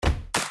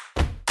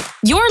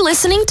You're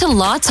listening to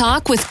Law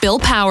Talk with Bill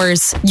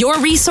Powers, your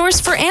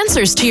resource for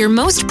answers to your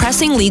most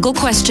pressing legal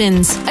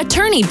questions.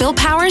 Attorney Bill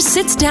Powers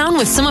sits down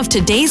with some of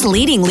today's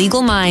leading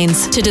legal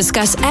minds to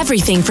discuss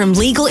everything from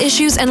legal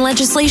issues and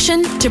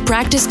legislation to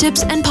practice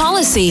tips and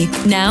policy.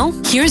 Now,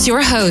 here's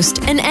your host,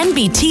 an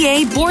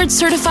NBTA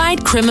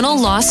board-certified criminal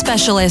law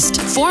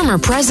specialist, former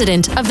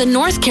president of the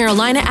North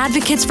Carolina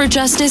Advocates for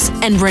Justice,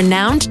 and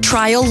renowned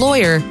trial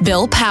lawyer,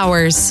 Bill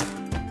Powers.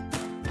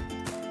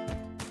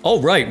 All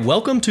right,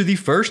 welcome to the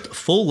first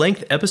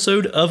full-length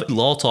episode of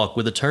Law Talk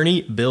with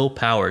attorney Bill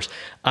Powers.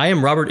 I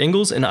am Robert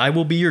Ingalls, and I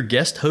will be your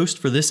guest host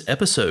for this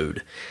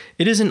episode.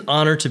 It is an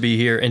honor to be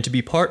here and to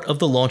be part of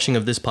the launching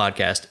of this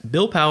podcast.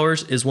 Bill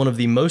Powers is one of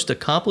the most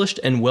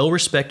accomplished and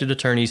well-respected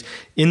attorneys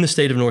in the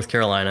state of North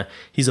Carolina.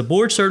 He's a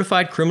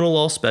board-certified criminal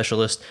law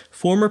specialist,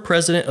 former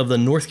president of the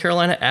North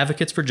Carolina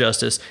Advocates for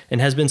Justice,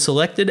 and has been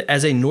selected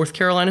as a North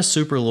Carolina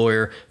super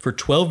lawyer for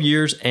 12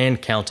 years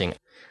and counting.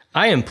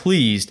 I am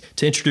pleased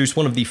to introduce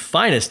one of the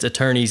finest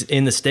attorneys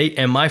in the state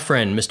and my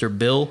friend, Mr.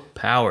 Bill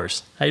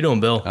Powers. How you doing,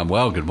 Bill? I'm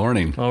well. Good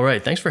morning. All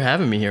right. Thanks for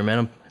having me here, man.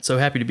 I'm so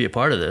happy to be a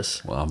part of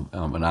this. Well,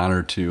 I'm an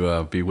honor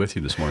to be with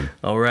you this morning.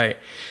 All right.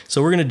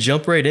 So we're going to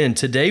jump right in.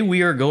 Today,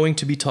 we are going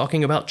to be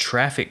talking about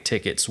traffic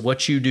tickets,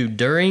 what you do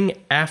during,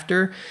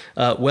 after,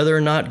 whether or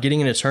not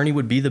getting an attorney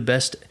would be the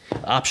best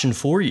option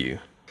for you.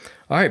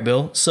 All right,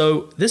 Bill.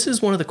 So this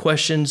is one of the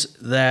questions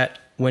that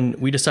when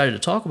we decided to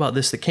talk about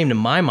this, that came to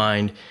my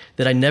mind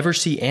that I never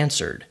see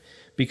answered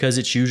because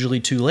it's usually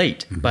too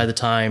late by the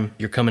time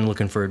you're coming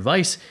looking for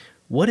advice.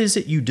 What is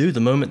it you do the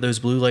moment those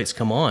blue lights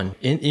come on?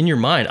 In your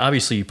mind,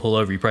 obviously you pull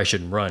over, you probably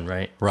shouldn't run,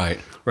 right? Right.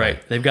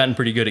 They've gotten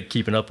pretty good at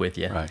keeping up with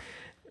you. Right.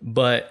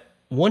 But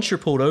once you're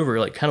pulled over,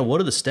 like kind of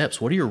what are the steps?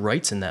 What are your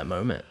rights in that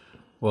moment?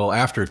 Well,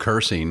 after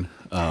cursing,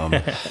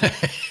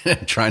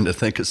 trying to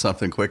think of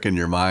something quick in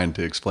your mind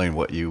to explain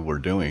what you were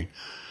doing.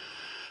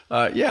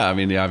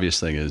 The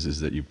obvious thing is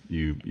that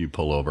you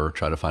pull over,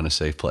 try to find a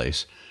safe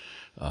place.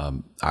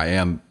 I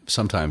am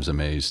sometimes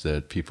amazed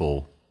that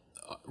people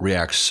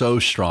react so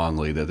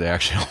strongly that they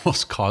actually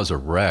almost cause a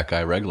wreck.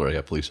 I regularly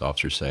have police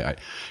officers say,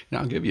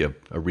 I'll give you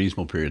a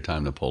reasonable period of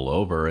time to pull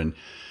over, and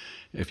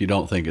if you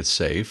don't think it's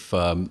safe,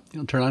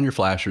 turn on your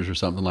flashers or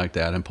something like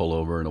that and pull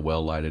over in a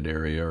well-lighted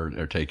area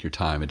or take your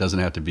time. It doesn't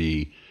have to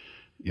be,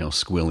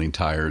 squealing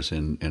tires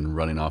and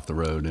running off the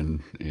road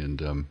and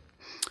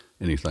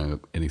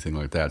anything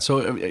like that. So,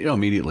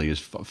 immediately is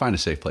find a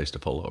safe place to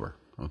pull over.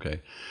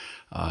 Okay.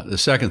 The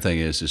second thing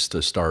is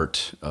to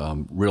start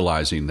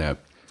realizing that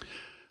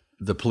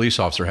the police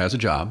officer has a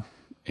job,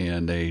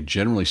 and they,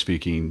 generally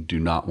speaking, do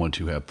not want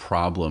to have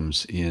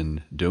problems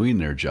in doing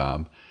their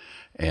job.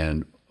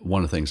 And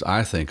one of the things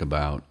I think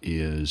about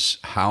is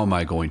how am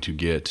I going to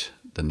get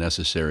the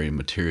necessary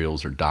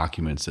materials or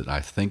documents that I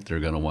think they're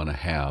going to want to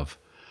have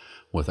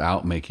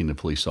without making the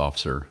police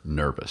officer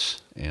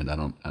nervous. And I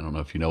don't know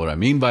if you know what I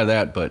mean by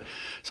that, but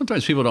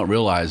sometimes people don't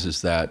realize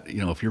is that,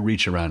 if you're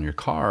reaching around your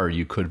car,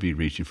 you could be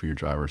reaching for your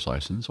driver's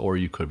license or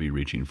you could be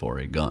reaching for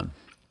a gun.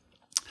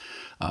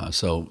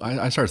 So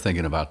I started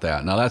thinking about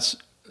that. Now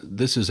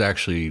this is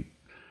actually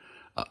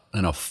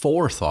in a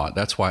forethought.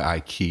 That's why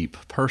I keep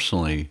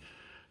personally,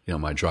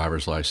 my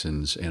driver's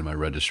license and my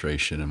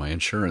registration and my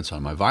insurance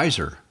on my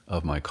visor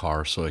of my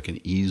car so I can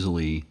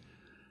easily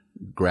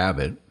grab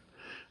it.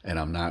 And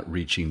I'm not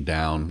reaching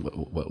down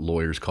what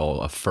lawyers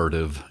call a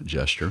furtive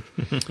gesture.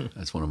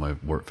 That's one of my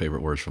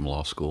favorite words from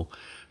law school.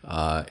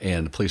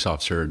 And the police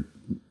officer,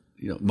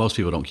 most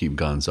people don't keep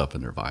guns up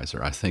in their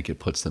visor. I think it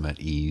puts them at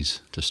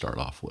ease to start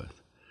off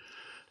with.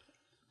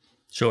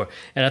 Sure.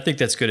 And I think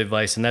that's good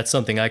advice. And that's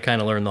something I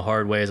kind of learned the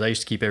hard way is I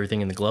used to keep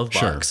everything in the glove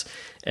box. Sure.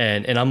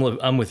 And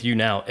I'm with you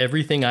now.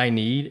 Everything I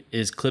need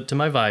is clipped to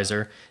my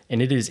visor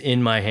and it is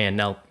in my hand.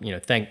 Now,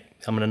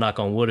 I'm going to knock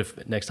on wood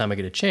if next time I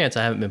get a chance.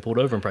 I haven't been pulled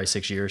over in probably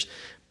 6 years.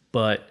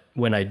 But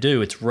when I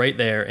do, it's right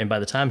there. And by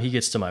the time he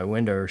gets to my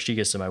window or she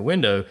gets to my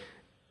window,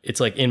 it's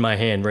like in my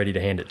hand, ready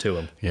to hand it to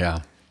him.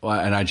 Yeah. Well,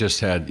 and I just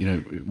had,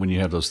 when you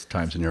have those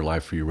times in your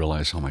life where you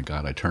realize, oh my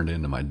God, I turned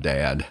into my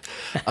dad.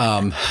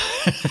 I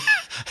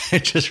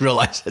just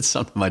realized that's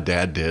something my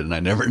dad did. And I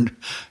never,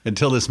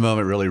 until this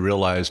moment, really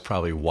realized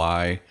probably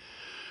why.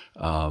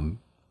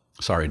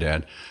 Sorry,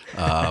 Dad.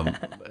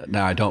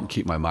 Now I don't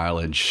keep my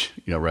mileage,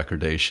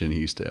 recordation. He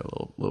used to have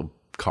a little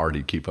card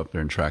he'd keep up there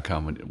and track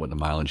what the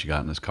mileage you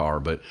got in his car.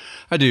 But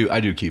I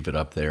do keep it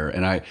up there.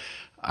 And I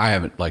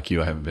haven't, like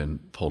you, I haven't been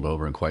pulled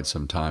over in quite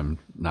some time,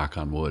 knock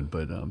on wood.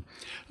 But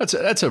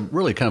that's a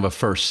really kind of a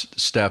first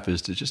step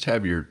is to just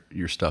have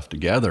your stuff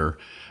together.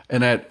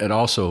 And that it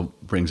also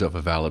brings up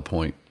a valid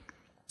point.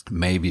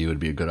 Maybe it would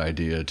be a good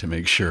idea to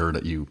make sure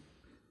that you,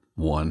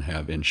 one,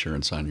 have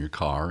insurance on your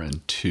car,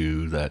 and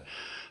two, that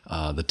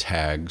the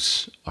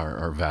tags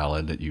are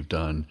valid, that you've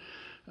done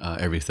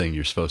everything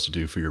you're supposed to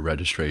do for your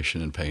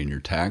registration and paying your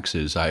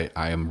taxes. I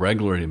am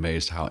regularly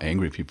amazed how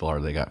angry people are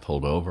they got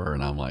pulled over,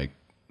 and I'm like,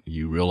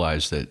 you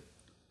realize that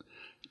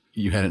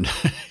you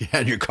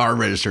had your car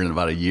registered in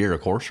about a year.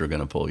 Of course they're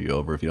going to pull you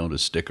over. If you don't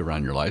just stick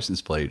around your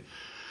license plate,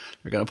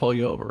 they're going to pull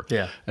you over.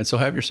 Yeah. And so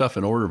have your stuff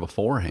in order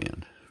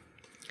beforehand.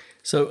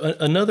 So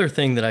another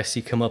thing that I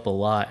see come up a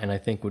lot, and I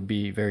think would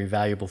be very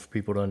valuable for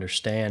people to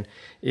understand,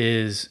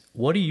 is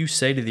what do you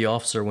say to the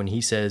officer when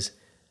he says,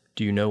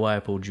 "Do you know why I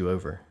pulled you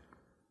over?"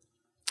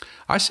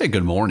 I say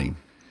good morning.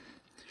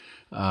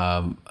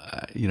 I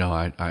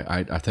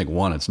think,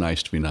 one, it's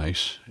nice to be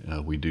nice.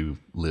 We do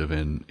live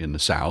in the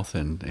South,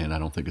 and I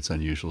don't think it's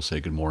unusual to say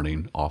good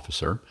morning,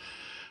 officer.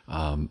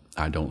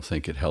 I don't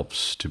think it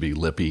helps to be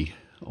lippy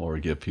or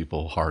give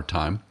people a hard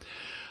time.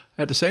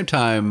 At the same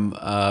time,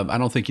 I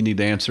don't think you need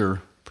to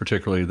answer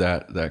particularly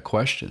that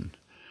question.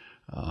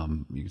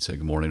 You can say,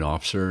 "Good morning,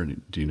 officer.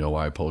 Do you know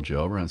why I pulled you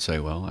over?" And say,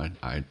 "Well,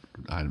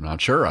 I'm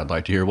not sure. I'd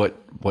like to hear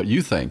what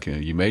you think.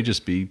 You may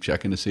just be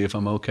checking to see if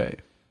I'm okay."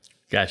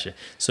 Gotcha.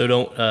 So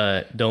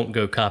don't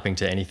go copping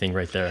to anything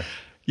right there.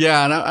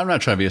 Yeah, and I'm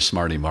not trying to be a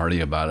smarty marty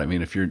about it. I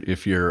mean, if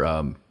you're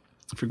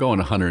going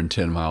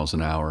 110 miles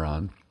an hour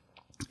on,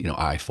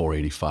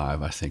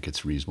 I-485, I think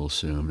it's reasonable to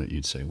assume that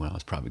you'd say, "Well,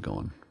 it's probably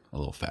going a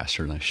little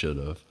faster than I should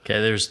have."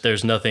 Okay,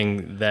 there's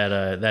nothing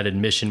that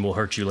admission will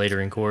hurt you later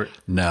in court.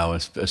 No,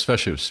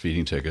 especially with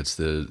speeding tickets,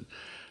 the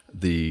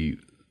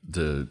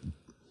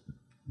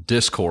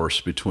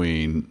discourse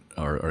between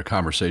or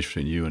conversation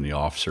between you and the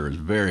officer is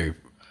very,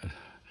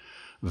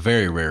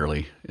 very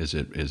rarely is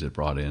it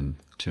brought in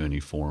to any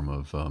form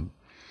of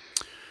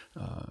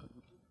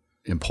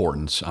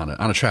importance on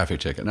a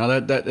traffic ticket. Now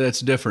that's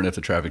different if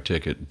the traffic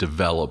ticket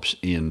develops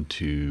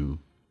into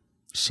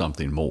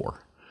something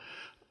more.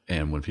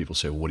 And when people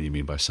say, "Well, what do you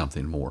mean by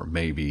something more?"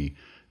 Maybe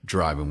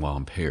driving while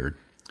impaired.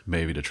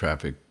 Maybe the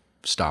traffic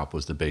stop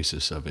was the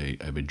basis of a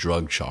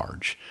drug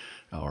charge,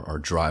 or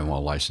driving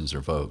while license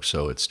revoked.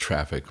 So it's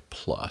traffic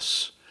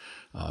plus.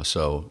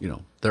 So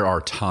there are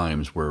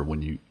times where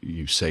when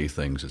you say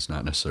things, it's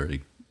not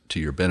necessarily to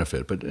your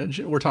benefit. But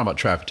we're talking about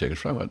traffic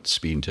tickets. We're talking about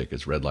speeding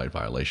tickets, red light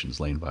violations,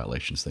 lane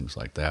violations, things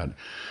like that.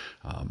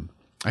 I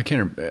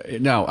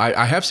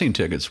have seen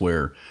tickets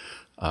where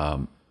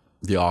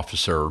the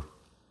officer,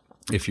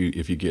 if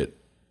you get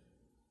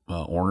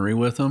ornery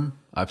with them,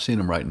 I've seen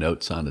them write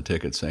notes on the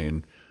ticket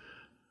saying,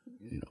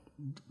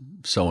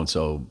 so and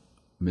so,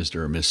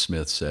 Mr. or Miss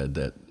Smith said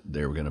that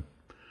they were going to,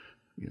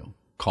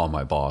 call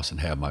my boss and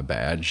have my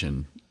badge,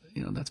 and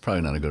that's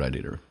probably not a good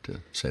idea to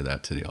say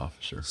that to the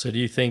officer. So do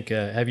you think,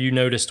 have you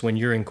noticed when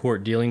you're in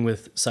court dealing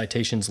with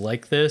citations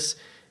like this,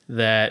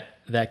 that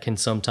can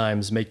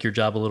sometimes make your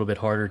job a little bit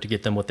harder to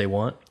get them what they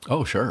want?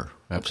 Oh, sure.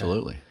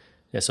 Absolutely. Okay.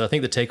 Yeah. So I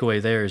think the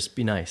takeaway there is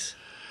be nice.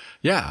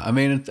 Yeah. I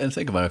mean, and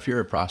think about it. If you're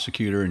a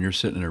prosecutor and you're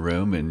sitting in a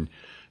room and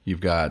you've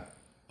got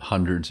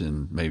hundreds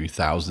and maybe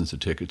thousands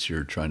of tickets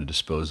you're trying to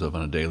dispose of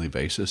on a daily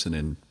basis, and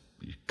then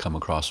you come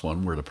across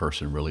one where the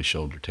person really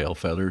showed their tail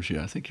feathers,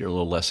 I think you're a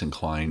little less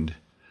inclined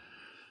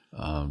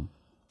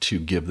to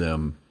give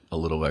them a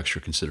little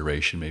extra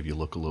consideration. Maybe you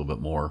look a little bit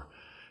more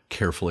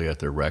carefully at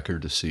their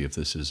record to see if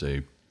this is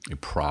a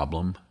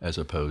problem, as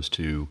opposed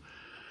to,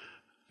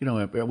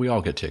 we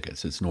all get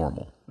tickets. It's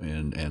normal.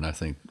 And I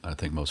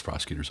think most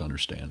prosecutors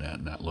understand that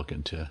and not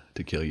looking to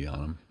kill you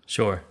on them.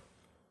 Sure.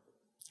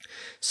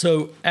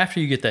 So after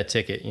you get that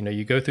ticket,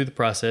 you go through the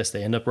process,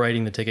 they end up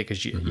writing the ticket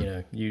because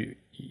you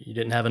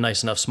didn't have a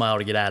nice enough smile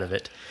to get out of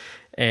it.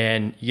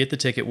 And you get the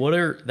ticket. What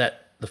are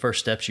the first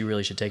steps you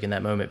really should take in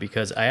that moment?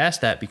 Because I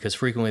ask that because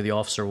frequently the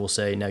officer will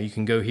say, "Now you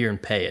can go here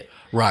and pay it."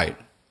 Right.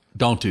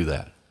 Don't do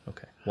that.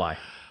 Okay. Why?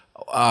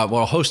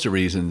 Well, a host of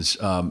reasons.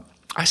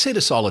 I say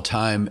this all the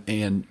time,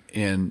 and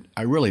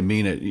I really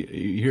mean it.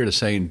 You hear the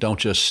saying, "Don't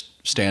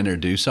just stand there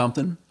and do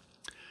something."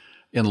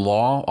 In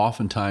law,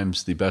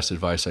 oftentimes the best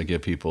advice I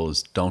give people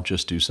is don't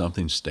just do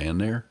something,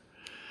 stand there.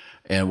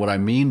 And what I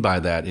mean by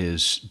that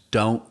is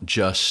don't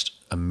just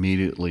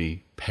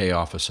immediately pay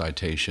off a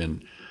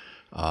citation.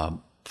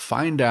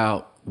 Find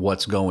out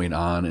what's going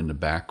on in the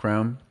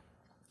background.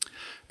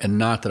 And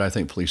not that I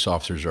think police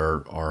officers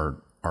are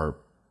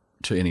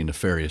to any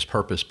nefarious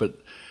purpose,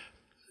 but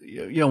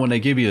when they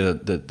give you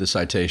the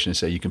citation and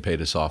say you can pay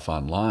this off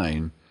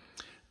online,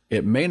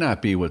 it may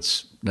not be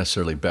what's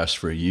necessarily best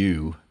for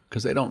you,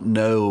 because they don't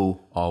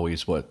know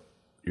always what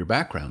your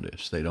background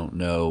is. They don't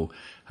know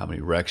how many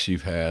wrecks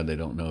you've had. They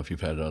don't know if you've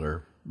had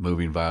other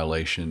moving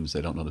violations.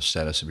 They don't know the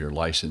status of your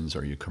license.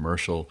 Are you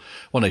commercial?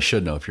 Well, they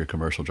should know if you're a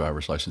commercial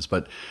driver's license,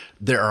 but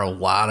there are a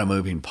lot of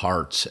moving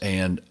parts,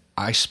 and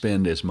I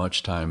spend as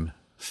much time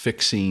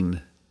fixing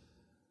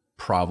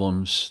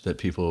problems that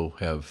people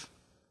have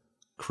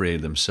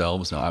created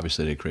themselves. Now,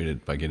 obviously they created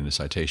it by getting a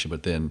citation,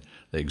 but then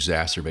they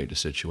exacerbate the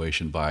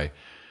situation by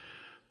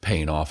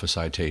paying off a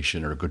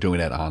citation or doing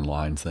that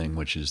online thing,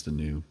 which is the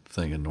new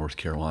thing in North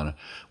Carolina,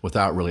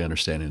 without really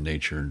understanding the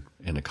nature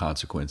and the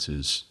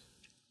consequences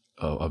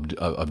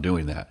of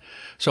doing that.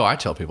 So I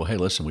tell people, hey,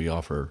 listen, we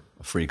offer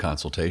a free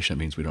consultation. It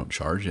means we don't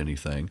charge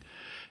anything.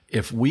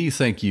 If we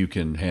think you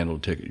can handle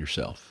the ticket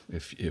yourself,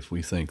 if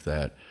we think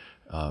that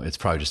it's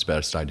probably just the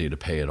best idea to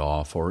pay it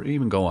off or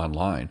even go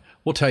online,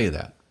 we'll tell you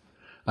that.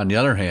 On the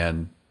other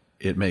hand,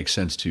 it makes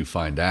sense to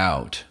find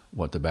out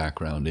what the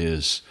background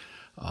is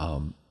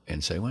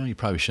and say, well, you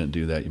probably shouldn't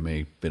do that. You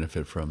may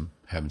benefit from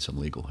having some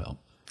legal help.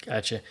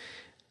 Gotcha.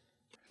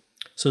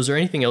 So is there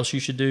anything else you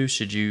should do?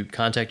 Should you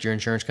contact your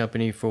insurance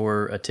company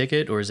for a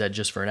ticket, or is that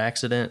just for an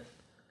accident?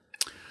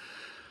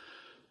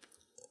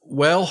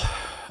 Well,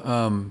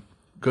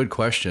 good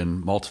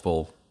question.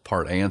 Multiple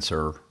part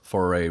answer.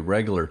 For a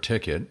regular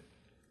ticket,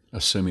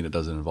 assuming it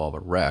doesn't involve a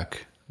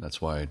wreck,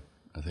 that's why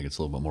I think it's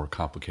a little bit more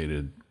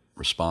complicated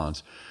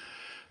response.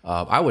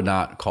 I would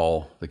not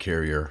call the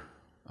carrier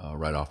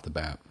right off the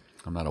bat.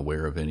 I'm not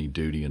aware of any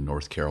duty in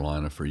North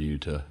Carolina for you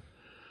to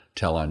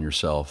tell on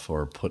yourself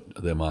or put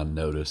them on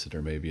notice that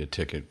there may be a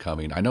ticket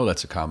coming. I know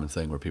that's a common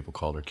thing where people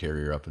call their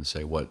carrier up and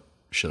say, what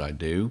should I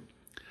do?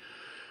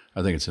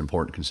 I think it's an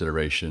important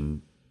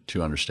consideration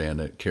to understand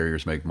that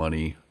carriers make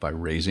money by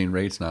raising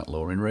rates, not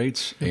lowering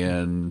rates. Mm-hmm.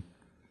 And,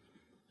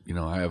 you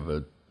know, I have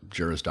a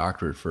Juris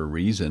Doctorate for a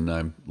reason.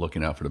 I'm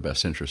looking out for the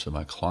best interests of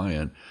my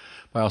client,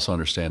 but I also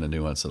understand the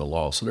nuance of the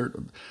law. So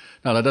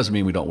now that doesn't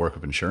mean we don't work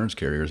with insurance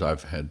carriers.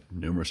 I've had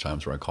numerous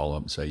times where I call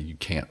up and say, you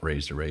can't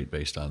raise the rate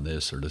based on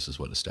this, or this is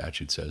what the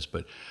statute says.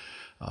 But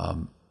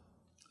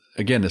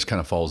again, this kind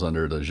of falls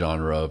under the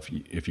genre of,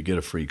 if you get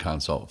a free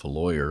consult with a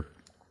lawyer,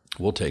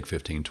 we'll take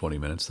 15, 20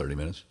 minutes, 30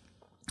 minutes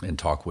and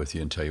talk with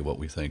you and tell you what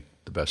we think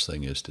the best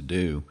thing is to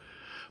do.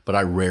 But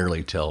I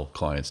rarely tell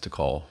clients to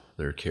call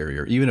their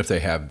carrier, even if they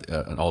have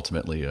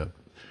ultimately a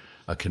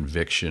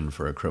conviction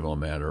for a criminal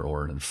matter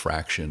or an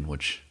infraction,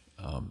 which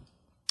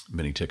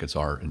many tickets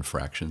are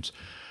infractions.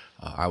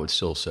 I would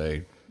still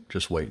say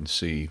just wait and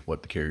see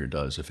what the carrier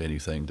does. If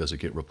anything, does it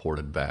get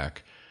reported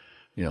back?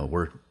 You know,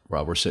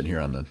 we're sitting here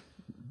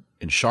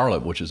in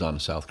Charlotte, which is on the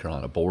South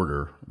Carolina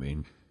border. I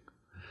mean,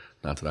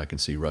 not that I can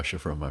see Russia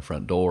from my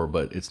front door,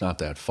 but it's not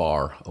that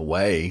far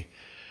away.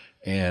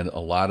 And a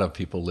lot of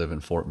people live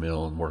in Fort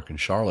Mill and work in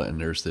Charlotte, and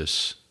there's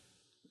this,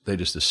 they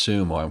just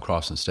assume, I'm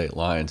crossing state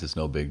lines, it's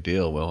no big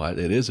deal. Well,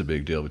 it is a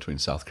big deal between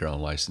South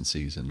Carolina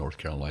licensees and North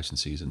Carolina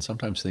licensees, and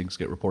sometimes things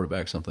get reported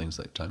back, sometimes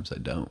they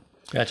don't.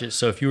 Gotcha.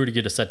 So if you were to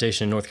get a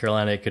citation in North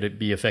Carolina, could it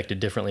be affected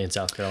differently in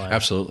South Carolina?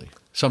 Absolutely.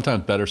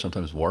 Sometimes better,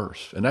 sometimes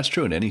worse. And that's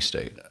true in any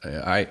state.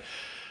 I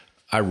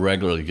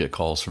regularly get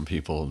calls from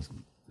people,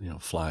 you know,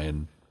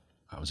 flying.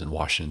 I was in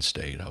Washington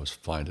State. I was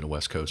flying to the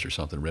West Coast or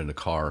something, rented a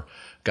car,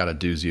 got a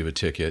doozy of a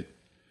ticket.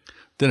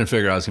 Didn't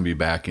figure I was going to be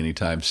back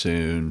anytime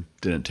soon.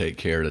 Didn't take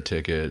care of the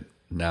ticket.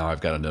 Now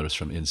I've got a notice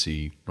from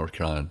NC, North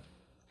Carolina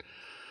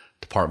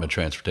Department of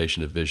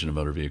Transportation Division of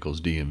Motor Vehicles,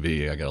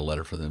 DMV. I got a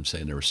letter from them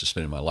saying they were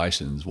suspending my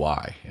license.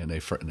 Why? And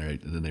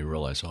then they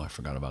realized, I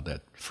forgot about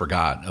that.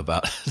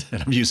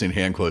 And I'm using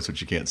hand quotes, which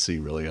you can't see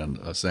really on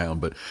a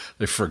sound, but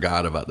they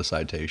forgot about the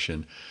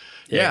citation.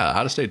 Yeah,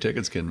 out-of-state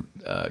tickets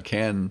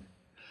can.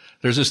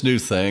 There's this new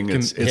thing.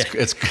 It's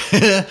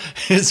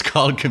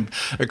called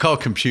they're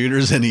called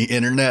computers and the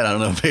internet. I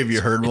don't know if maybe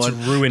you heard one.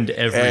 It's ruined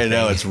everything. I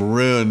know, it's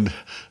ruined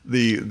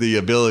the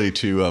ability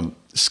to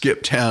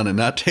skip town and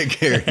not take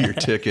care of your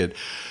ticket.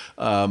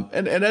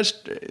 And that's,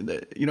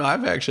 you know,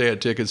 I've actually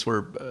had tickets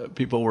where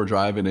people were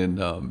driving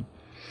in. I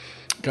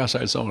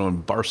had someone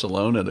in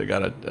Barcelona that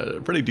got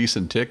a pretty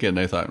decent ticket, and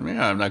they thought,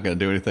 I'm not going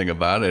to do anything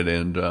about it,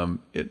 and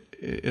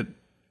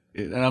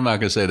and I'm not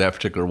going to say that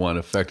particular one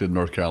affected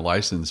North Carolina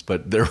license,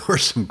 but there were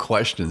some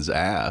questions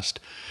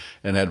asked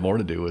and had more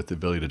to do with the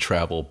ability to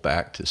travel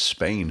back to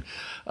Spain.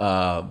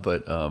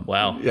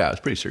 Wow. Yeah, it's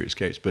a pretty serious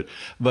case. But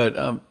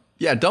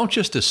don't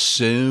just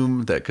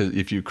assume that because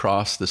if you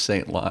cross the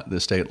state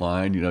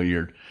line, you know,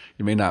 you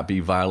may not be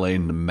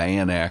violating the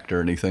Mann Act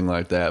or anything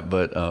like that,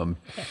 but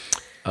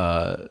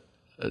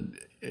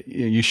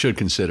you should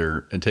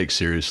consider and take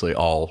seriously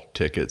all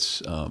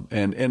tickets.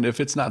 And if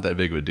it's not that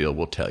big of a deal,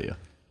 we'll tell you.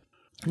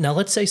 Now,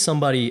 let's say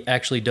somebody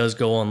actually does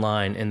go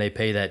online and they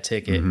pay that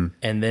ticket, mm-hmm.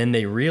 and then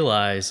they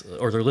realize,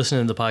 or they're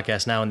listening to the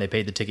podcast now and they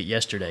paid the ticket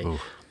yesterday. Oof.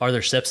 Are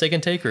there steps they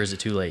can take, or is it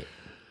too late?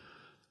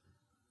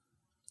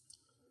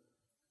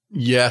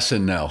 Yes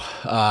and no.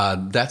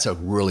 That's a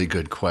really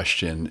good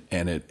question,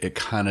 and it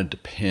kind of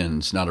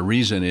depends. Now, the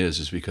reason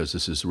is because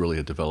this is really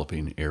a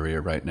developing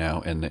area right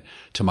now, and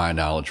to my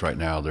knowledge right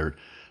now,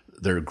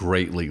 they're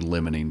greatly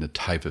limiting the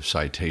type of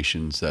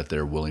citations that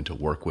they're willing to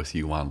work with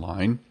you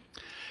online.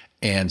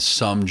 And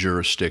some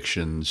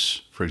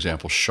jurisdictions, for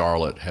example,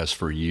 Charlotte has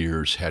for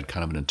years had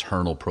kind of an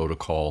internal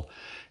protocol,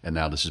 and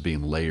now this is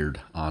being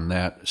layered on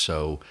that.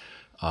 So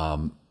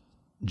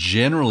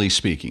generally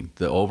speaking,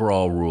 the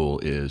overall rule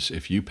is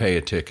if you pay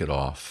a ticket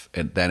off,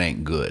 and that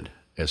ain't good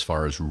as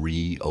far as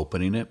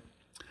reopening it.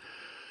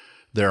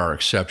 There are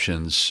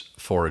exceptions,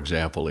 for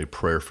example, a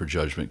prayer for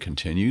judgment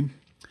continued.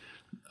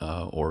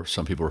 Or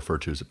some people refer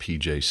to as a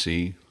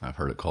PJC. I've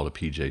heard it called a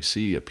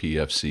PJC, a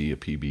PFC, a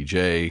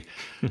PBJ.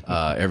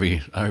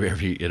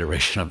 Every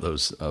iteration of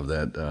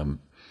that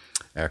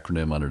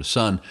acronym under the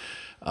sun.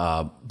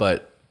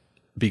 But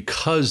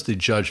because the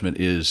judgment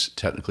is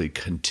technically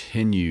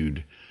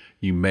continued,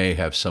 you may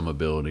have some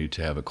ability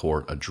to have a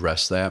court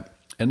address that.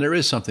 And there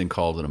is something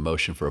called an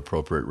motion for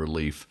appropriate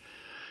relief.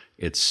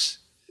 It's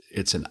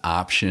an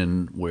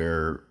option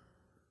where.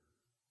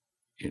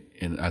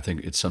 And I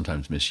think it's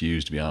sometimes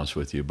misused, to be honest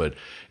with you, but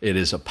it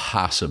is a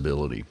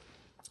possibility.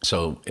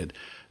 So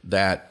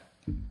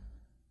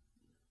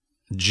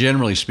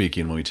Generally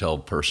speaking, when we tell a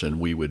person,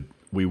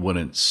 we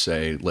wouldn't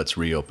say, let's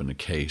reopen the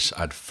case.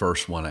 I'd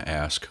first want to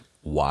ask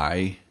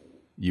why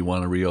you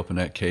want to reopen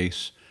that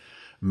case,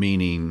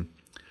 meaning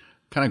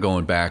kind of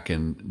going back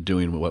and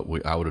doing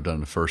what I would have done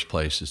in the first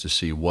place is to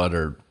see what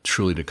are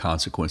truly the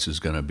consequences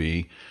going to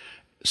be.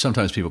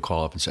 Sometimes people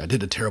call up and say, I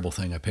did a terrible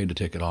thing. I paid the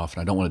ticket off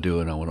and I don't want to do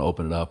it. And I want to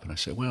open it up. And I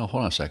say, well,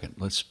 hold on a second.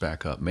 Let's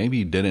back up. Maybe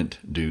you didn't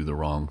do the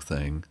wrong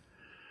thing.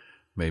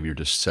 Maybe you're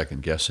just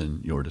second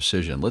guessing your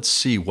decision. Let's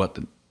see what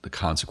the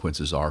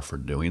consequences are for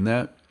doing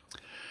that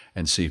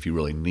and see if you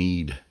really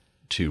need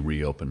to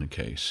reopen the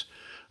case.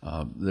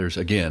 There's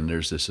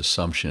this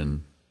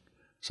assumption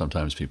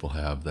sometimes people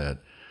have that,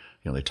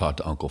 they talked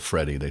to Uncle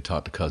Freddie, they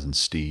talked to Cousin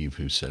Steve,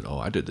 who said, oh,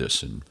 I did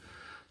this, and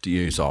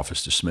DA's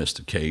office dismissed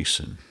the case,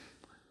 and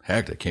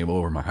heck, they came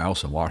over to my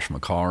house and washed my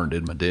car and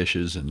did my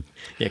dishes. And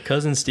yeah,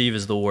 Cousin Steve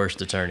is the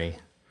worst attorney.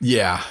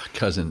 Yeah,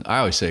 cousin. I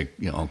always say,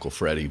 Uncle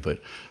Freddie,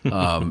 but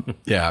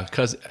yeah,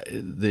 because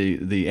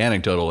the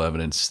anecdotal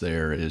evidence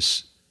there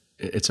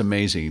it's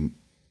amazing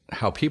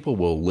how people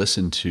will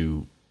listen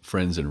to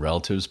friends and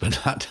relatives, but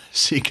not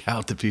seek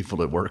out the people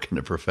that work in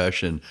the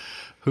profession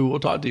who will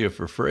talk to you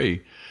for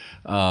free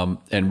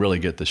and really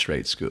get the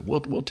straight scoop.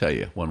 We'll tell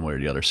you one way or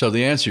the other. So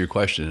the answer to your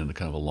question in a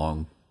kind of a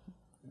long,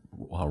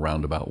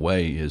 roundabout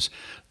way is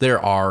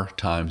there are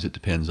times it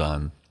depends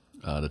on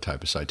the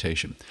type of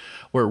citation.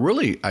 Where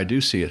really I do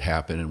see it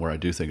happen and where I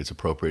do think it's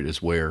appropriate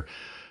is where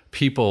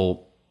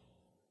people,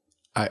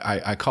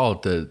 I call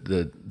it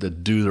the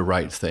do the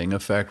right thing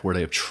effect, where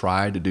they have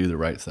tried to do the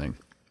right thing.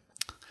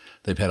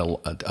 They've had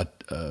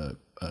a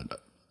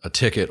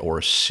ticket or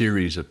a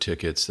series of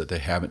tickets that they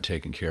haven't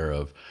taken care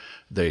of.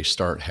 They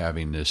start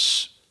having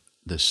this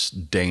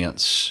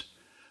dance,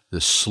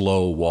 this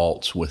slow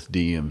waltz with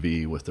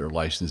DMV, with their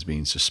license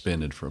being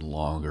suspended for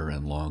longer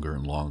and longer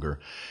and longer.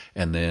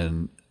 And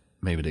then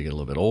maybe they get a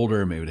little bit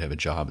older. Maybe they have a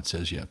job that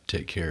says you have to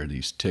take care of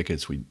these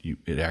tickets.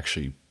 It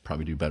actually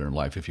probably do better in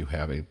life if you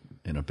have an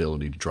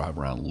ability to drive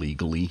around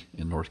legally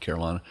in North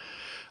Carolina.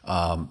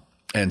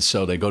 And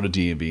so they go to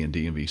DMV, and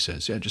DMV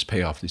says, yeah, just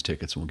pay off these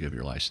tickets and we'll give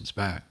your license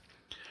back.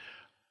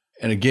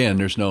 And again,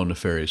 there's no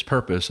nefarious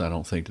purpose. I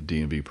don't think the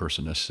DMV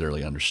person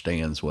necessarily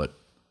understands what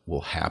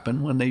will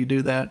happen when they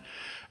do that.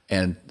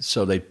 And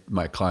so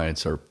my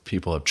clients or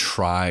people have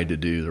tried to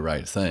do the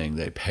right thing.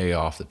 They pay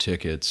off the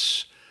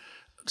tickets,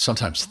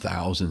 sometimes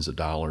thousands of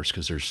dollars,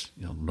 because there's,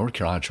 North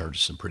Carolina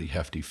charges some pretty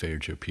hefty failure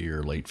to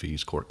appear, late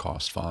fees, court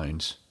costs,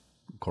 fines.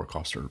 Court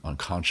costs are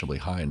unconscionably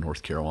high in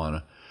North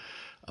Carolina,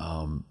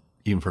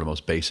 even for the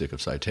most basic of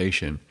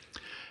citation.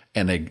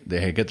 And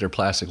they get their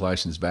plastic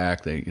license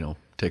back. They,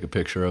 take a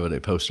picture of it. They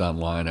post it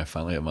online. I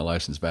finally have my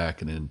license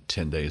back. And then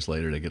 10 days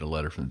later, they get a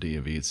letter from the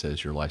DMV that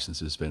says your license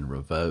has been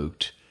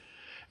revoked.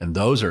 And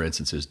those are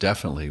instances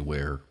definitely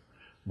where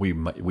we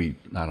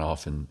not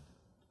often,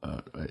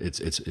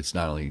 it's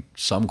not only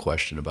some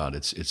question about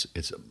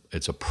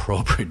it's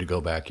appropriate to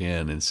go back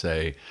in and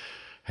say,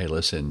 hey,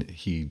 listen,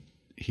 he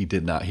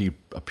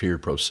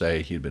appeared pro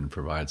se, he had been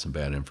provided some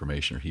bad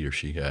information, or he or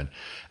she had,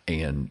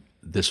 and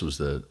this was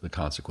the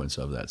consequence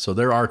of that. So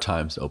there are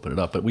times to open it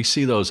up, but we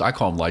see those, I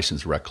call them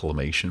license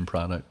reclamation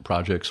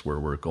projects, where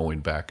we're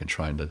going back and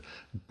trying to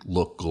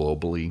look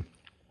globally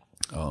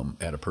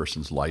at a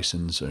person's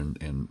license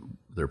and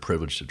their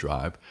privilege to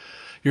drive.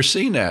 You're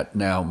seeing that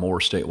now more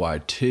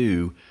statewide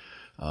too,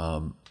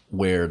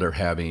 where they're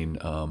having,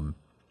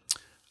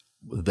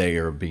 they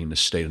are being the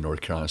state of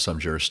North Carolina, some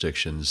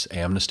jurisdictions,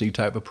 amnesty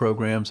type of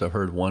programs. I've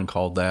heard one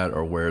called that,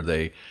 or where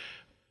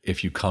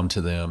if you come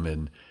to them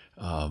and,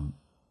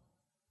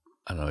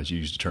 I don't know, as you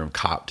use the term,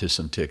 cop to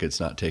some tickets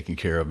not taken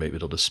care of, maybe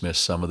it'll dismiss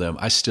some of them.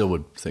 I still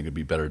would think it'd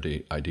be a better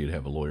idea to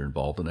have a lawyer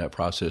involved in that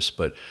process.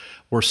 But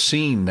we're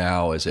seeing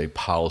now, as a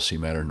policy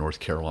matter in North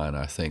Carolina,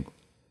 I think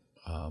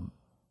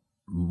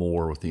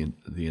more with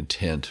the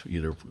intent,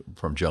 either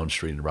from Jones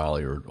Street in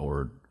Raleigh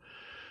or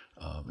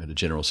in the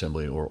General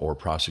Assembly or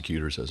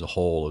prosecutors as a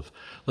whole, of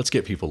let's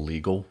get people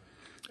legal,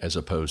 as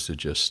opposed to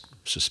just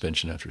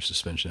suspension after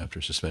suspension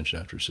after suspension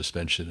after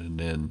suspension, and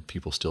then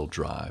people still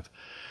drive.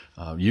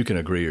 You can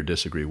agree or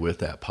disagree with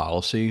that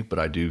policy, but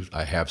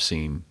I have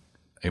seen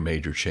a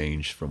major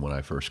change from when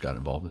I first got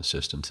involved in the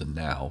system to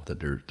now, that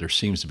there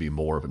seems to be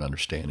more of an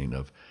understanding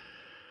of,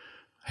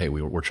 hey,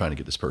 we're trying to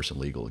get this person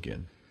legal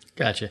again.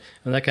 Gotcha.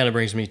 And that kind of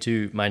brings me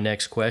to my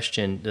next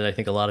question that I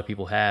think a lot of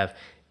people have.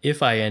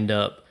 If I end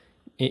up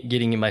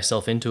getting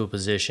myself into a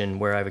position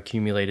where I've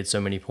accumulated so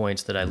many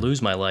points that I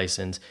lose my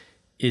license,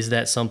 is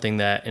that something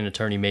that an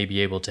attorney may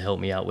be able to help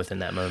me out with in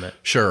that moment?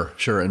 Sure.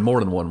 In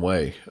more than one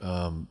way.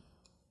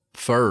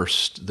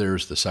 First,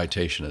 there's the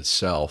citation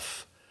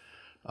itself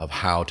of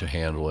how to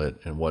handle it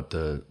and what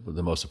the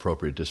most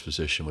appropriate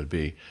disposition would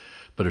be.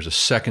 But there's a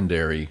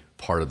secondary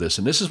part of this,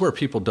 and this is where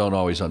people don't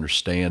always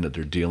understand that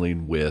they're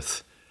dealing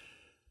with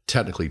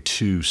technically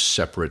two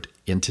separate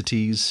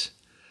entities.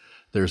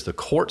 There's the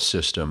court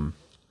system,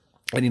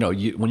 And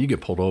when you get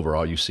pulled over,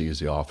 all you see is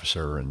the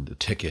officer and the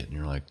ticket, and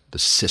you're like, the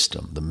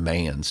system, the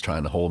man's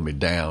trying to hold me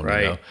down.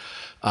 Right.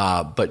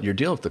 But you're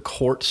dealing with the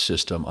court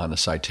system on a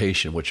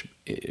citation, which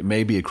it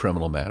may be a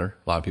criminal matter.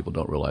 A lot of people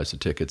don't realize the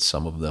tickets.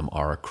 Some of them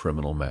are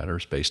criminal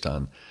matters based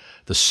on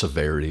the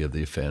severity of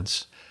the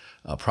offense.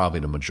 Probably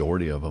the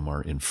majority of them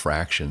are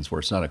infractions where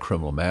it's not a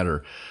criminal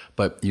matter.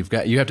 But you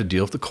have to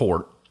deal with the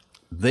court.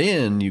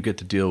 Then you get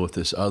to deal with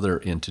this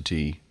other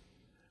entity,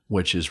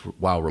 which is,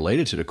 while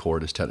related to the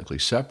court, is technically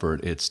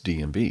separate. It's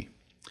DMV.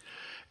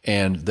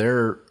 And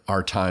there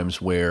are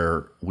times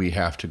where we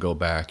have to go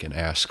back and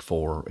ask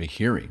for a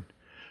hearing,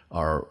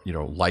 or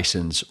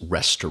license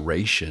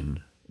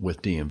restoration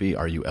with DMV.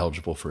 Are you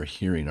eligible for a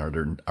hearing?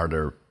 Are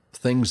there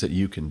things that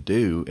you can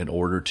do in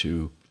order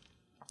to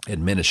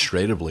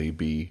administratively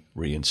be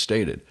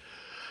reinstated?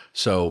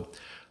 So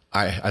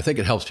I think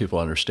it helps people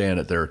understand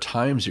that there are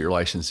times that your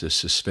license is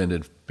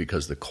suspended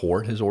because the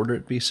court has ordered it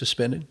to be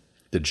suspended.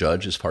 The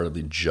judge is part of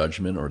the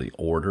judgment or the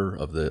order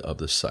of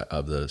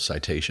the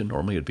citation.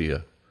 Normally, it'd be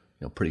a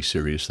pretty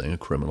serious thing, a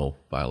criminal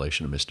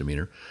violation, a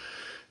misdemeanor,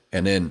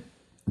 and then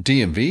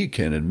DMV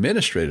can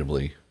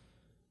administratively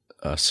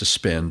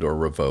suspend or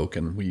revoke,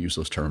 and we use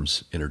those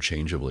terms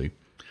interchangeably,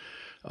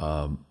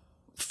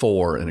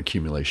 for an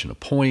accumulation of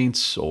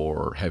points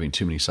or having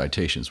too many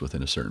citations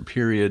within a certain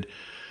period.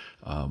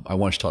 I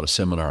once taught a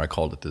seminar. I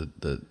called it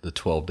the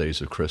 12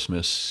 Days of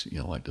Christmas,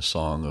 like the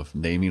song of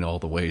naming all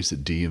the ways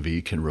that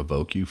DMV can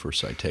revoke you for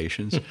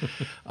citations.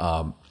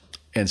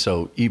 And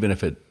so even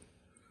if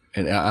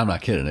and I'm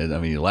not kidding, I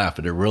mean, you laugh,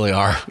 but there really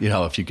are,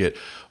 if you get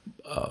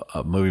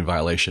a moving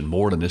violation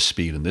more than this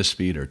speed and this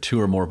speed, or two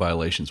or more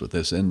violations with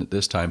this in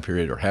this time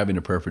period, or having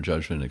a prayer for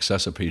judgment,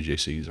 excessive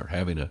PJCs, or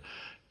having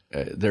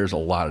there's a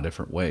lot of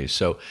different ways.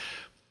 So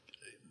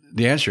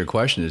the answer to your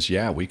question is,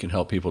 yeah, we can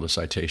help people with the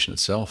citation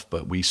itself,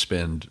 but we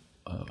spend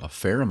a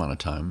fair amount of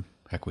time.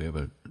 Heck, we have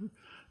an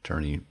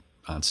attorney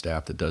on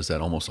staff that does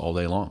that almost all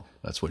day long.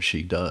 That's what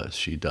she does.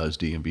 She does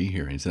DMV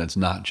hearings, and it's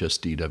not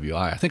just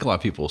DWI. I think a lot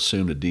of people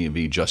assume that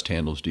DMV just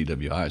handles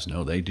DWIs.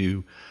 No, they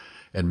do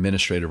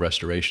administrative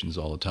restorations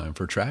all the time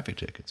for traffic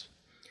tickets.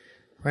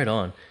 Right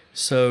on.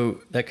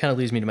 So that kind of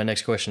leads me to my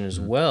next question as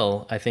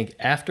well. I think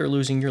after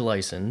losing your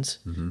license,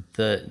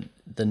 the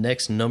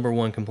next number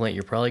one complaint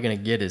you're probably going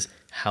to get is,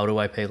 how do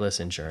I pay less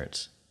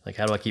insurance? Like,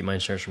 how do I keep my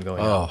insurance from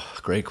going up?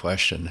 Oh, great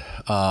question.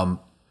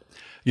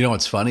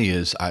 What's funny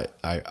is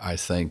I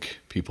think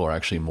people are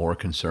actually more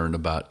concerned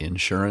about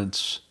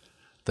insurance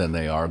than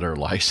they are their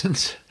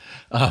license.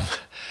 Maybe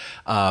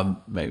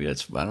I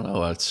don't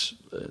know. It's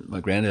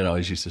my granddad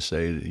always used to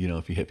say,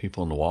 if you hit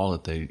people in the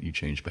wallet, you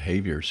change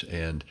behaviors.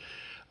 And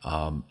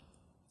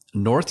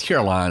North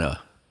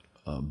Carolina,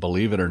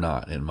 believe it or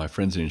not, and my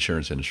friends in the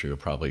insurance industry will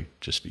probably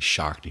just be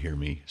shocked to hear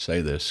me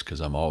say this, because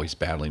I'm always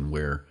battling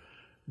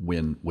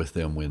with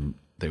them when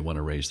they want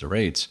to raise the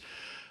rates.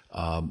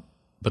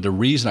 But the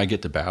reason I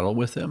get to battle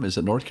with them is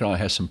that North Carolina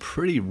has some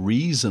pretty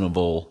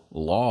reasonable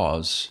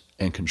laws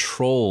and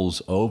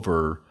controls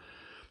over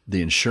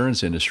the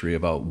insurance industry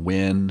about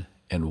when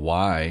and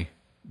why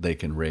they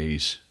can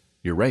raise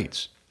your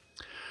rates.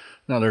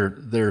 Now,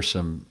 there's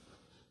some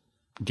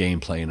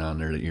game playing on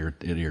there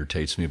that it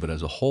irritates me, but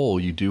as a whole,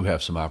 you do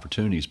have some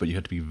opportunities, but you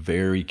have to be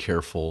very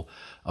careful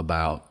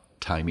about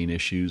timing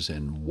issues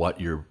and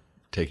what you're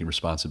taking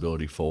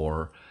responsibility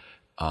for,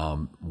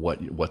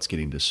 what's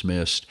getting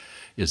dismissed.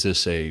 Is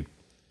this an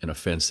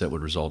offense that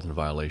would result in a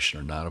violation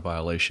or not a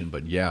violation?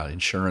 But yeah,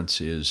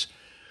 insurance is,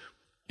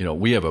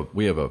 we have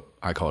a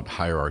I call it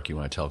hierarchy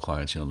when I tell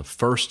clients. The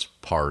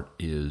first part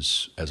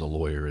is, as a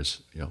lawyer,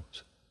 is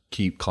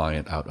keep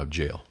client out of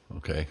jail.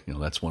 Okay,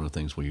 that's one of the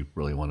things we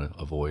really want to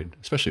avoid,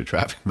 especially with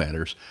traffic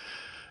matters.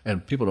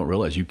 And people don't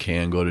realize you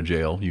can go to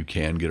jail, you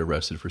can get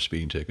arrested for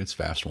speeding tickets,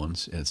 fast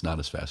ones, and it's not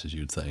as fast as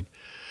you'd think.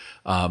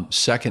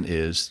 Second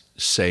is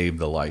save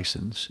the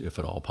license if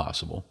at all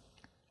possible.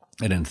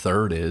 And then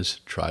third is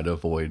try to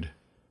avoid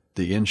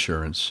the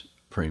insurance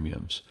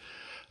premiums.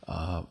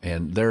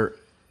 And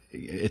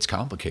it's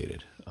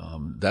complicated.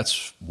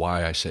 That's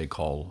why I say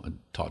call and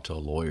talk to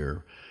a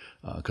lawyer,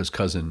 because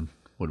cousin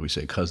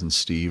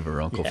Steve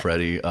or Uncle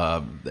Freddie,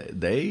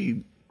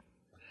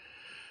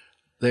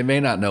 they may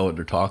not know what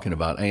they're talking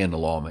about, and the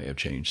law may have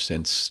changed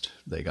since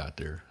they got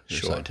their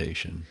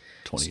citation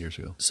 20 years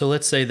ago. So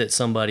let's say that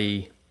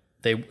somebody,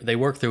 they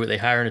work through it, they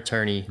hire an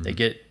attorney, they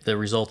get the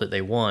result that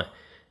they want,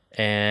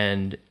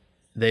 and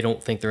they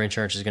don't think their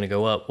insurance is going to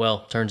go up.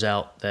 Well, turns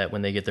out that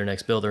when they get their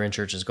next bill, their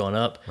insurance has gone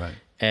up. Right.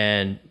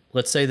 And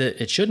let's say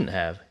that it shouldn't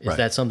have. Is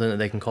that something that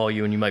they can call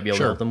you and you might be able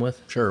to help them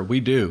with? Sure, we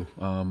do.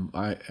 And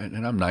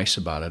I'm nice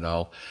about it.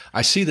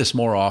 I see this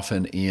more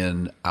often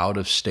in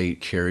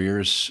out-of-state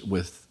carriers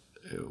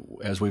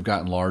as we've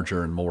gotten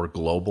larger and more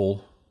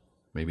global,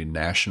 maybe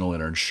national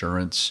in our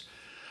insurance.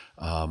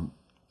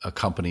 A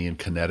company in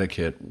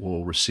Connecticut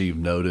will receive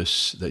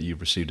notice that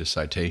you've received a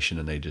citation,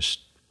 and they just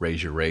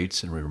raise your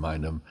rates, and we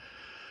remind them,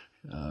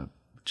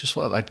 I'd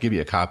like to give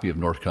you a copy of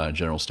North Carolina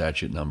General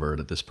Statute number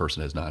that this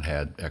person has not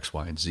had X,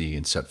 Y, and Z,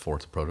 and set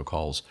forth the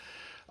protocols.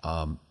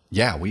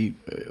 We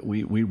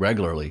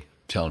regularly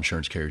tell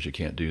insurance carriers you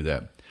can't do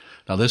that.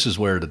 Now, this is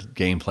where the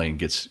game plan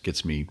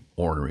gets me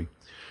ornery.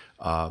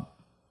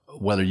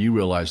 Whether you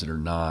realize it or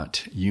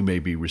not, you may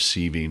be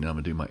receiving. I'm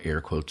gonna do my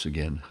air quotes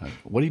again.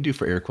 What do you do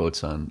for air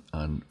quotes on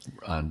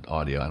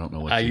audio? I don't know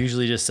what. I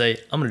usually just say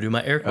I'm gonna do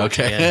my air quotes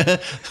again.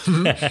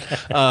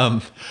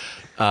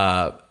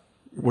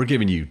 We're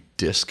giving you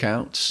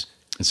discounts,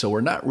 and so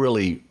we're not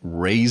really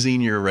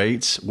raising your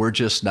rates. We're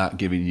just not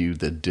giving you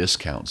the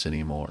discounts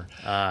anymore.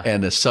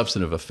 And the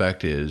substantive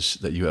effect is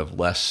that you have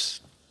less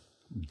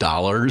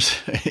dollars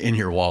in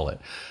your wallet.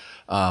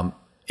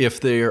 If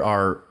they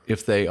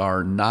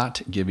are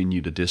not giving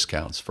you the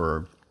discounts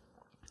for,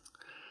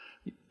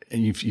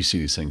 and you see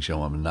these things,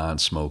 I'm a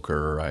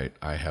non-smoker.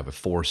 I have a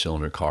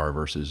 4-cylinder car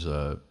versus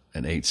an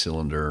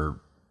 8-cylinder,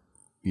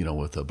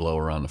 with a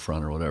blower on the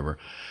front or whatever.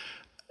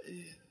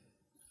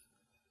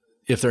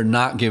 If they're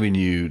not giving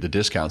you the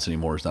discounts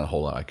anymore, there's not a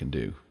whole lot I can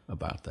do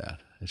about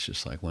that. It's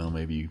just like, well,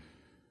 maybe you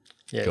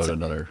go to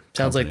another.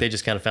 Sounds company. like they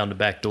just kind of found a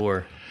back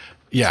door.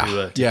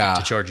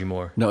 To charge you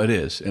more. No, it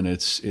is, and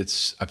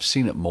it's. I've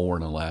seen it more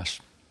in the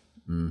last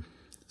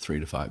 3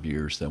 to 5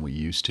 years than we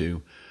used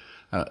to.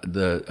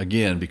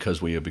 Again,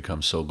 because we have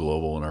become so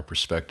global in our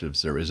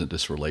perspectives, there isn't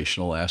this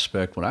relational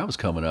aspect. When I was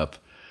coming up,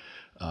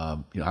 I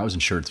was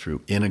insured through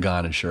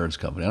Inagon Insurance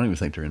Company. I don't even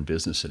think they're in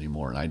business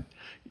anymore. And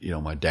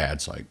my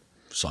dad's like,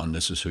 son,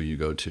 this is who you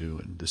go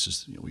to, and this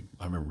is.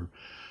 I remember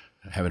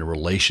having a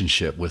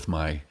relationship with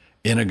my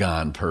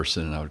Inagon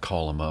person, and I would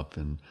call him up,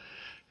 and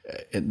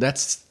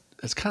that's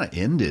kind of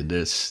ended.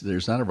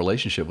 There's not a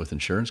relationship with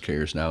insurance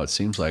carriers now. It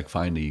seems like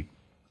find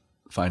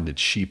the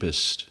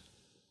cheapest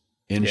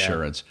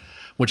insurance,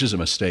 which is a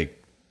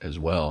mistake as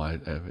well.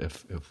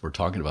 If we're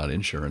talking about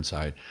insurance,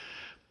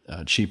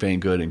 cheap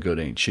ain't good and good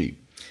ain't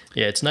cheap.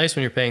 Yeah, it's nice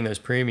when you're paying those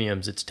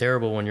premiums. It's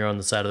terrible when you're on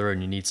the side of the road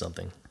and you need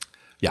something.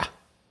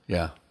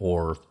 Yeah,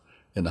 or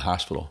in the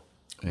hospital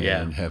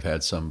and have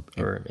had some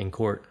or in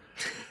court.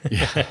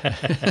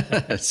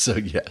 Yeah. So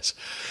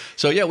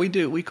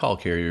we call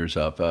carriers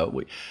up.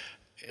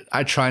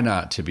 I try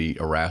not to be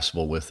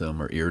irascible with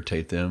them or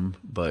irritate them,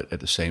 but at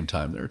the same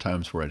time, there are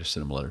times where I just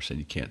send them a letter saying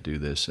you can't do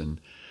this.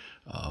 And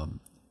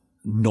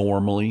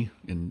normally,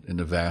 in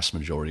the vast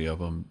majority of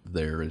them,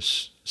 there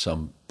is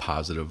some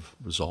positive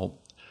result.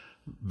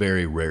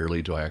 Very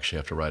rarely do I actually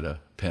have to write a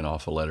pen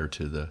off a letter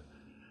to the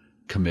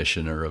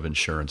commissioner of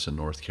insurance in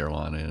North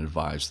Carolina and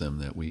advise them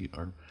that we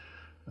are.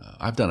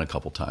 I've done it a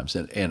couple times,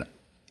 and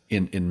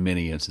in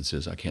many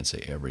instances, I can't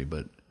say every,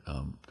 but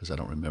because I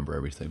don't remember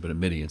everything, but in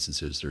many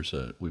instances,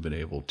 we've been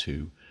able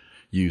to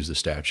use the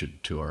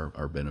statute to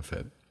our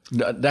benefit.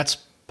 That's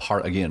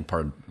part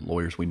of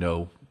lawyers. We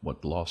know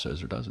what the law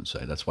says or doesn't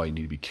say. That's why you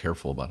need to be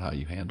careful about how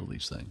you handle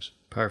these things.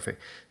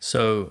 Perfect.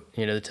 So,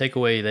 the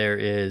takeaway there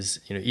is,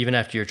 even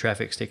after your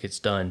traffic ticket's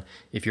done,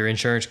 if your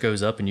insurance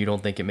goes up and you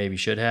don't think it maybe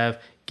should have,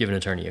 give an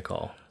attorney a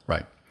call.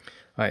 Right.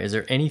 All right. Is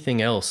there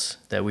anything else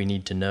that we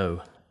need to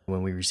know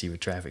when we receive a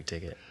traffic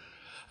ticket?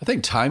 I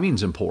think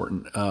timing's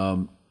important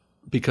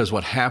because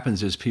what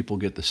happens is people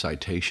get the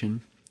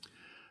citation.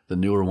 The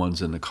newer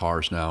ones in the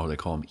cars now, they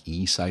call them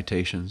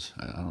e-citations.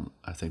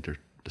 I think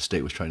the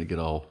state was trying to get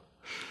all,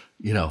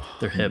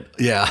 they're hip.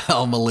 Yeah,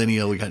 all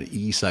millennial. We got an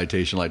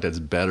e-citation, like that's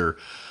better.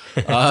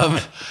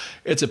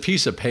 It's a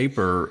piece of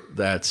paper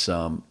that's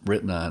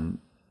written on.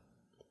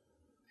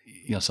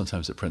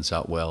 Sometimes it prints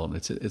out well, and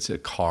it's a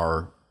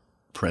car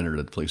printer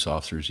that police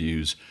officers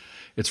use.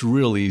 It's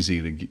real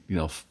easy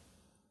to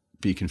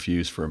be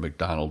confused for a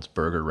McDonald's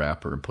burger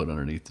wrapper and put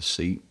underneath the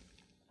seat.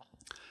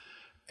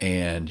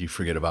 And you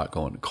forget about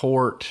going to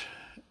court.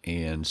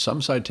 And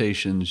some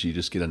citations, you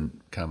just get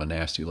kind of a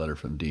nasty letter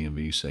from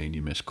DMV saying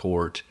you missed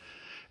court.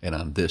 And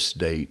on this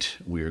date,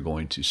 we are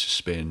going to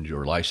suspend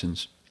your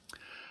license.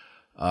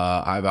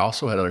 I've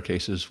also had other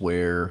cases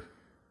where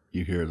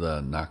you hear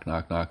the knock,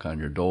 knock, knock on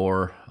your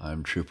door.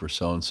 I'm Trooper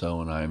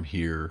so-and-so, and I'm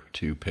here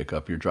to pick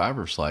up your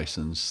driver's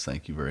license.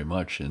 Thank you very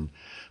much. And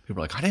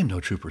people are like, I didn't know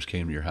troopers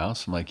came to your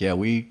house. I'm like, yeah,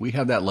 we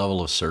have that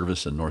level of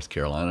service in North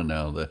Carolina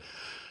now that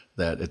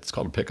it's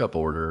called a pickup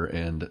order,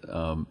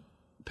 and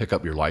pick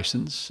up your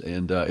license.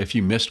 And if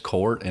you missed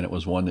court and it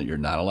was one that you're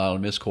not allowed to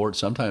miss court,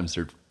 sometimes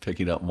they're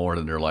picking up more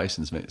than their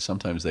license.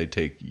 Sometimes they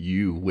take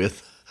you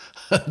with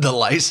the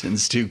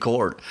license to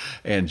court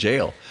and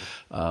jail,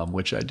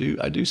 which I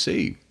do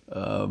see.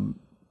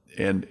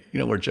 And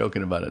we're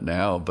joking about it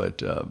now,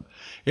 but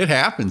it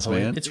happens,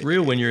 man. It's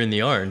real when you're in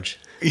the orange.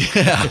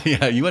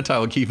 Yeah. You want to talk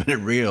about keeping it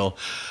real.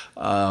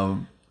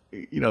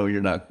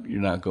 You're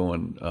not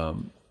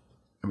going.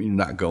 You're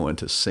not going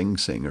to Sing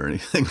Sing or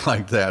anything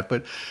like that,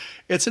 but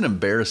it's an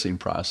embarrassing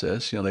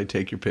process. They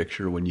take your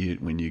picture when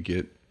you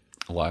get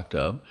locked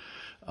up.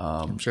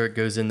 I'm sure it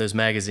goes in those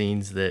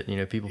magazines that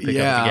people pick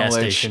up at the gas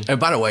station.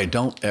 And by the way,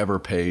 don't ever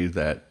pay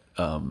that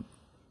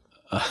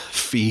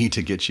fee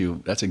to get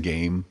you. That's a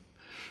game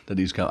that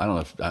these come. I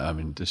don't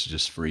know. This is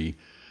just free,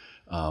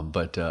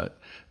 but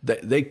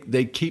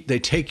they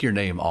take your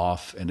name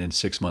off, and then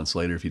 6 months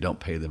later, if you don't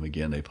pay them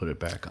again, they put it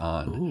back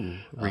on. Ooh,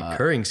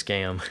 recurring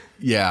scam.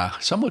 Yeah,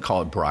 some would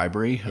call it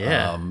bribery.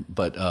 Yeah.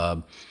 But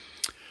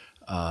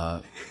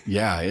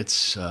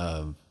it's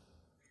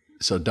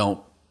so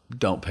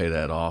don't pay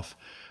that off.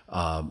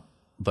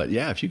 But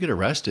yeah, if you get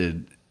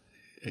arrested,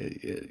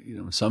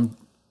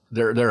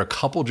 there are a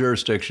couple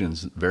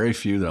jurisdictions, very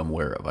few that I'm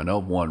aware of. I know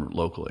of one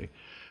locally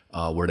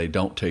where they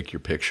don't take your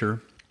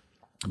picture.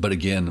 But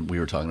again, we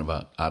were talking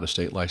about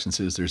out-of-state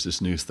licenses. There's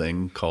this new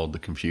thing called the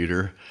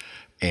computer,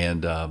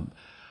 and I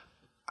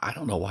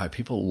don't know why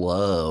people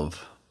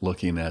love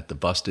looking at the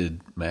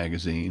Busted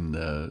magazine.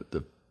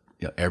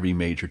 Every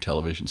major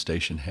television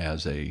station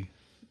has a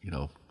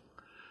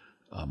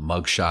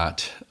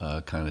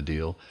mugshot kind of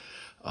deal.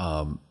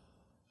 I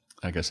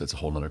guess that's a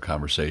whole nother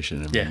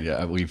conversation.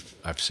 I mean,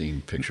 I've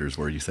seen pictures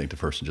where you think the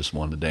person just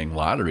won the dang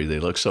lottery. They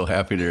look so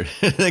happy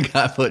they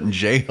got put in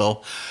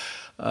jail.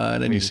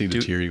 And then you see the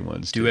teary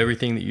ones. Do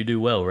everything that you do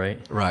well, right?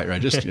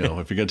 Right. Just, if you're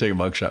going to take a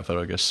mugshot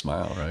photo, I guess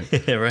smile,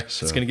 right? Yeah, right.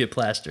 So, it's going to get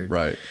plastered.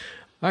 Right.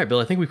 All right, Bill,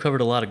 I think we've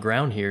covered a lot of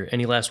ground here.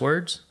 Any last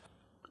words?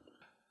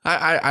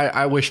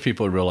 I wish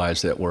people would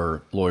realize that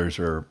lawyers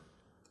are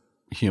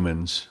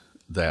humans,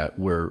 that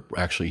we're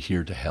actually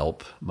here to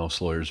help.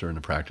 Most lawyers are in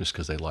the practice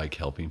because they like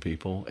helping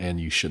people, and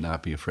you should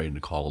not be afraid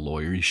to call a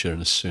lawyer. You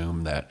shouldn't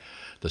assume that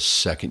the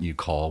second you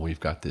call, we've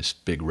got this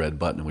big red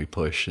button we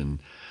push and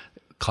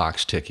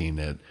clock's ticking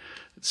at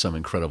some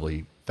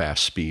incredibly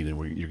fast speed and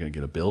you're going to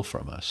get a bill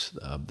from us.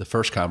 The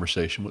first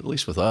conversation, at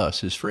least with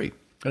us, is free.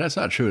 And that's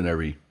not true in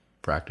every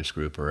practice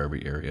group or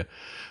every area.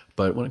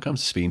 But when it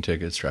comes to speeding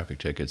tickets, traffic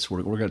tickets,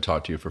 we're going to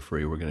talk to you for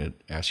free. We're going to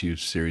ask you a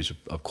series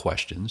of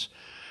questions.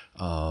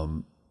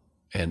 And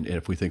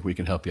if we think we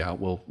can help you out,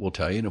 we'll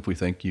tell you. And if we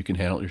think you can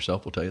handle it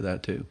yourself, we'll tell you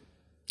that too.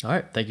 All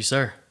right. Thank you,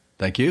 sir.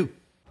 Thank you.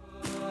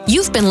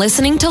 You've been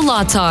listening to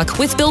Law Talk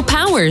with Bill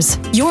Powers,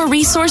 your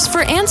resource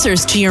for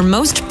answers to your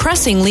most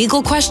pressing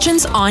legal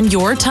questions on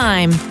your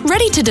time.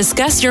 Ready to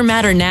discuss your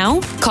matter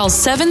now? Call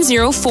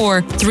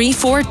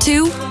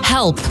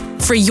 704-342-HELP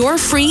for your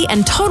free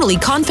and totally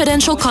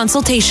confidential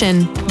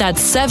consultation.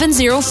 That's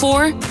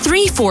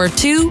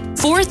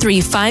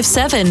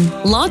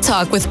 704-342-4357. Law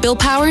Talk with Bill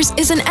Powers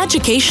is an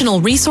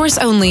educational resource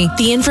only.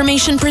 The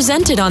information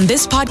presented on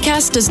this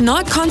podcast does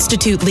not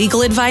constitute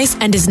legal advice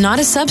and is not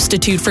a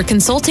substitute for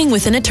consulting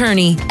with an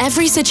attorney.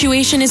 Every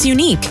situation is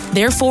unique.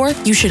 Therefore,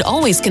 you should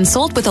always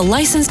consult with a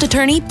licensed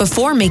attorney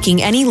before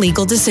making any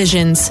legal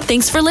decisions.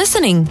 Thanks for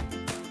listening.